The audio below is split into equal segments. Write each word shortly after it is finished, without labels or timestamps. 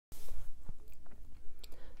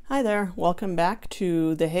Hi there, welcome back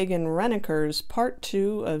to the Hagen Renekers part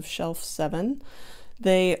 2 of Shelf 7.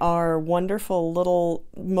 They are wonderful little,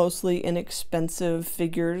 mostly inexpensive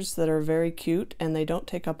figures that are very cute, and they don't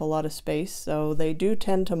take up a lot of space, so they do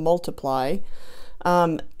tend to multiply.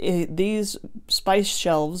 These spice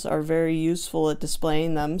shelves are very useful at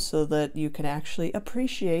displaying them so that you can actually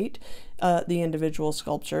appreciate the individual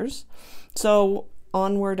sculptures. So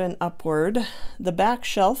onward and upward. The back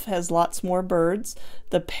shelf has lots more birds.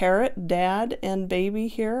 The parrot, dad, and baby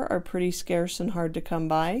here are pretty scarce and hard to come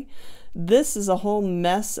by. This is a whole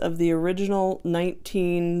mess of the original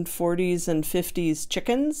 1940s and 50s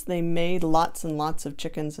chickens. They made lots and lots of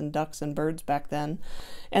chickens and ducks and birds back then.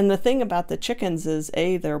 And the thing about the chickens is,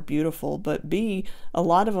 A, they're beautiful, but B, a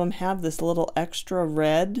lot of them have this little extra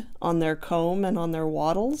red on their comb and on their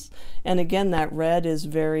wattles. And again, that red is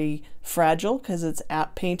very fragile because it's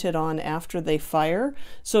painted on after they fire.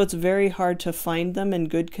 So it's very hard to find them in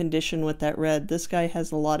good condition with that red. This guy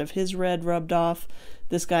has a lot of his red rubbed off.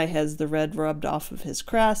 This guy has the red rubbed off of his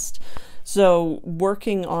crest. So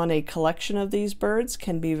working on a collection of these birds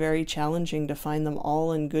can be very challenging to find them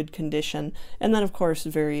all in good condition. And then of course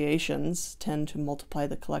variations tend to multiply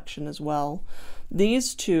the collection as well.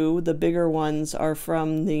 These two, the bigger ones, are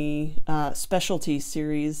from the specialty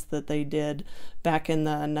series that they did back in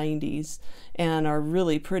the 90s and are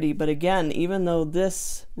really pretty. But again, even though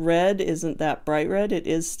this red isn't that bright red, it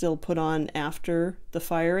is still put on after the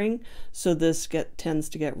firing, so this tends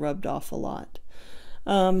to get rubbed off a lot.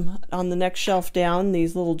 On the next shelf down,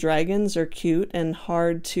 these little dragons are cute and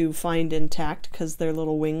hard to find intact because their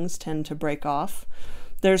little wings tend to break off.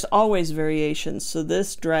 There's always variations, so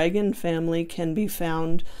this dragon family can be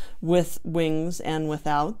found with wings and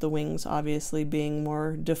without, the wings obviously being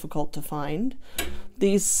more difficult to find.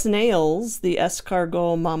 These snails, the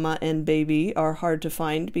escargot mama and baby, are hard to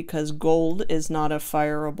find because gold is not a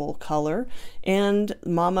fireable color, and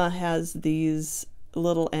mama has these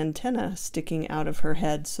little antennae sticking out of her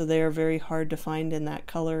head, so they are very hard to find in that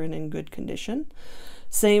color and in good condition.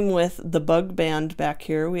 Same with the bug band back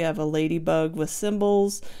here. We have a ladybug with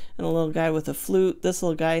cymbals and a little guy with a flute. This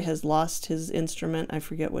little guy has lost his instrument. I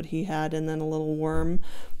forget what he had. And then a little worm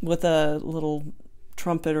with a little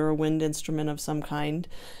trumpet or a wind instrument of some kind.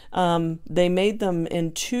 They made them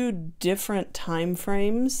in two different time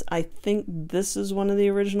frames. I think this is one of the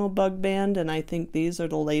original bug band, and I think these are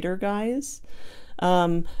the later guys.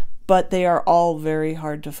 But they are all very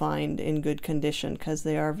hard to find in good condition because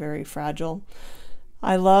they are very fragile.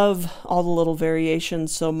 I love all the little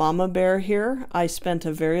variations. So Mama Bear here, I spent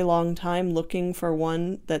a very long time looking for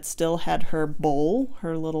one that still had her bowl,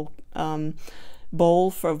 her little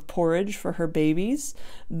bowl of porridge for her babies.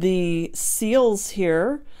 The seals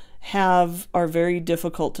here are very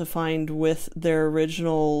difficult to find with their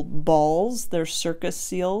original balls. They're circus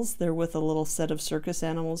seals. They're with a little set of circus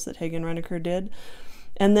animals that Hagen Renaker did.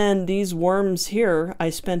 And then these worms here, I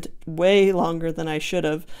spent way longer than I should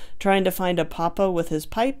have trying to find a papa with his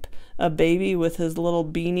pipe, a baby with his little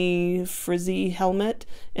beanie frizzy helmet,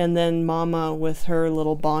 and then mama with her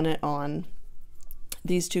little bonnet on.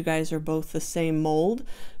 These two guys are both the same mold,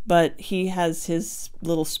 but he has his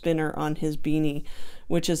little spinner on his beanie,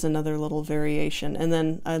 which is another little variation. And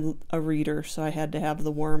then a reader, so I had to have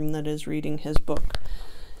the worm that is reading his book.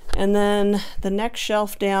 And then the next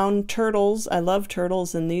shelf down, turtles. I love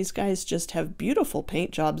turtles, and these guys just have beautiful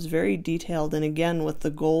paint jobs, very detailed, and again with the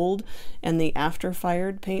gold and the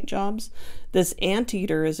after-fired paint jobs. This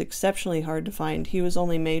anteater is exceptionally hard to find. He was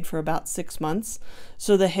only made for about 6 months.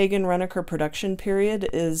 So the Hagen Renaker production period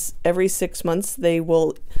is every 6 months they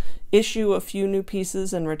will issue a few new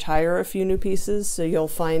pieces and retire a few new pieces. So you'll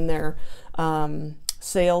find their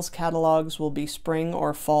sales catalogs will be spring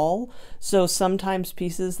or fall, so sometimes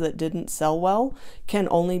pieces that didn't sell well can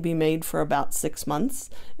only be made for about 6 months,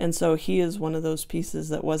 and so he is one of those pieces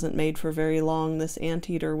that wasn't made for very long, this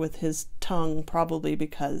anteater with his tongue, probably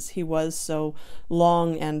because he was so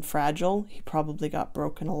long and fragile. He probably got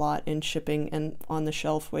broken a lot in shipping and on the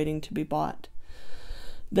shelf waiting to be bought.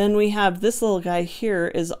 Then we have this little guy here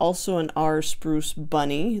is also an R spruce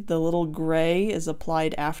bunny. The little gray is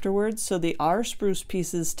applied afterwards, so the R spruce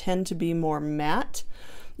pieces tend to be more matte.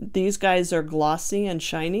 These guys are glossy and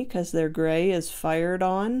shiny because their gray is fired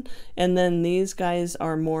on, and then these guys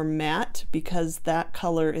are more matte because that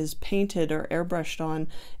color is painted or airbrushed on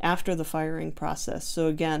after the firing process. So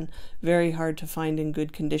again, very hard to find in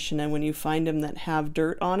good condition, and when you find them that have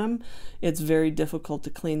dirt on them, it's very difficult to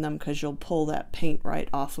clean them because you'll pull that paint right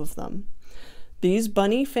off of them. These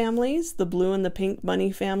bunny families, the blue and the pink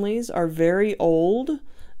bunny families, are very old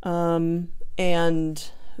and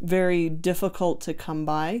very difficult to come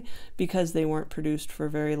by because they weren't produced for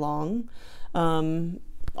very long.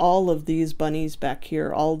 All of these bunnies back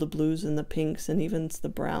here, all the blues and the pinks and even the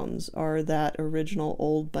browns, are that original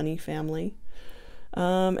old bunny family.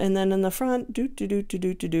 And then in the front,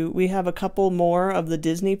 we have a couple more of the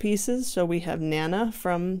Disney pieces. So we have Nana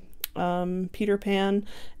from Peter Pan,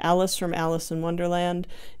 Alice from Alice in Wonderland,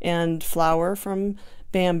 and Flower from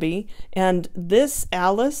Bambi. And this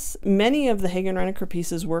Alice, many of the Hagen Renaker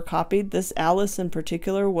pieces were copied. This Alice in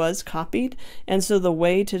particular was copied. And so the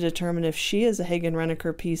way to determine if she is a Hagen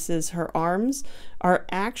Renaker piece is her arms are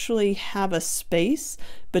actually have a space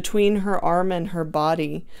between her arm and her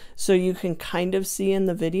body. So you can kind of see in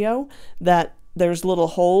the video that there's little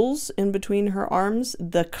holes in between her arms.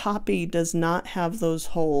 The copy does not have those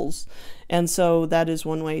holes. And so that is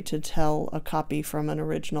one way to tell a copy from an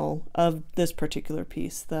original of this particular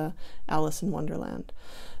piece, the Alice in Wonderland.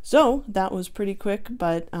 So that was pretty quick,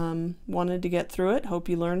 but wanted to get through it. Hope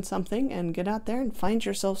you learned something, and get out there and find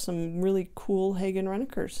yourself some really cool Hagen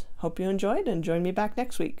Renekers. Hope you enjoyed, and join me back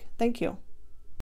next week. Thank you.